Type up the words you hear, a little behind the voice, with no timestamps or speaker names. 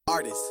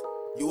Ardist.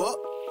 You up?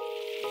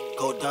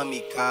 Go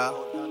dummy,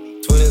 Kyle.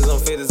 20s on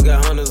 50s,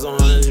 got hundreds on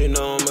hundreds. You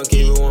know I'ma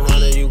keep it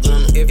 100. You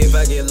gonna? If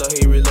I get low,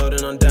 he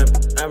reloading on damn.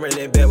 I ran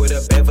that back with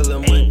a bag full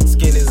of money.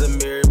 Skin is a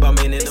mirror,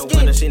 bought me in the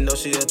winter. She know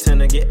she a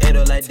tenor, get ate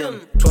up like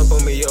them. 12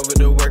 on me over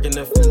the work in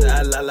the field.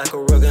 I lie like a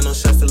rug and on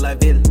shots to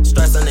like Villain.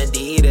 Stripes on that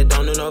D that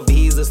don't do no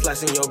visa.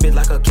 Slicing your bitch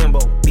like a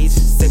Kimbo. Beach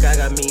sick, I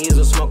got me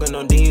easel. Smoking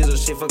on diesel.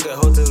 Shit for good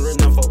hotels,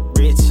 written for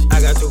rich.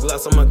 I got 2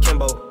 Glocks on my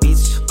Kimbo.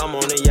 Beach, I'm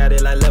on a yacht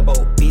like Lebo.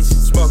 Beach,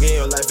 smoking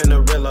your life in the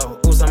Rillo.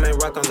 Ooh, some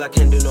ain't rock I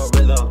can't do no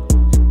reload.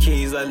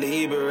 Keys like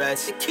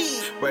Liberace.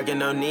 Working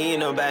don't need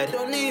nobody.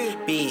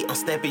 Beat, I'm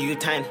stepping you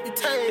tiny.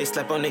 They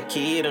slap on the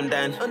kid, I'm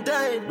done.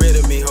 Rid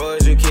of me,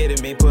 hoes, you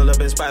kidding me. Pull up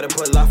and spider,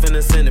 pull off in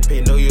a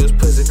centipede. No use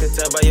pussy, could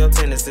tell by your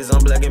tendencies.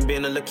 I'm black and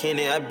been a look in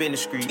it, I been the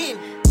street.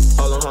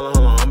 Hold on,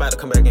 I'm about to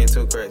come back in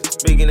too crazy.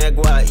 Speaking that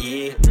guap,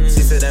 yeah.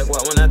 She said that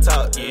guap when I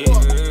talk,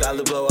 yeah.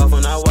 Dollar blow off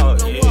when I walk,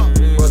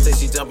 yeah. Bro say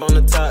she jump on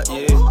the top,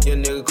 yeah. Your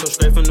nigga come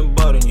straight from the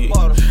bottom, yeah.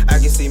 I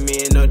can see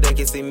me and no, they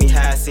can see me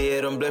high. I see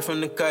it, I'm blessed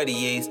from the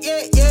Cartiers.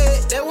 Yeah,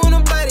 they want a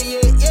body,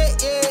 yeah.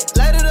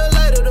 Light it up,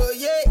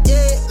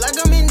 yeah. Like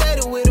I'm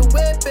indicted with a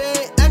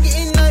weapon. I get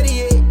ignited,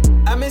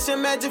 yeah. I miss your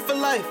magic for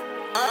life.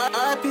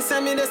 R.I.P.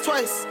 Sammy, that's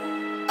twice.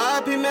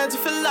 R.I.P. magic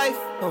for life.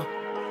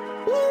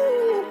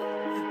 Woo.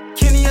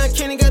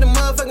 Kenny got a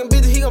motherfucking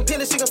bitch, he gon'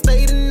 peel it, she gon'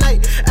 stay the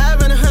night. I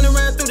ran 100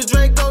 round through the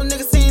Draco,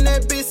 nigga seen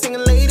that bitch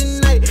singing late at night.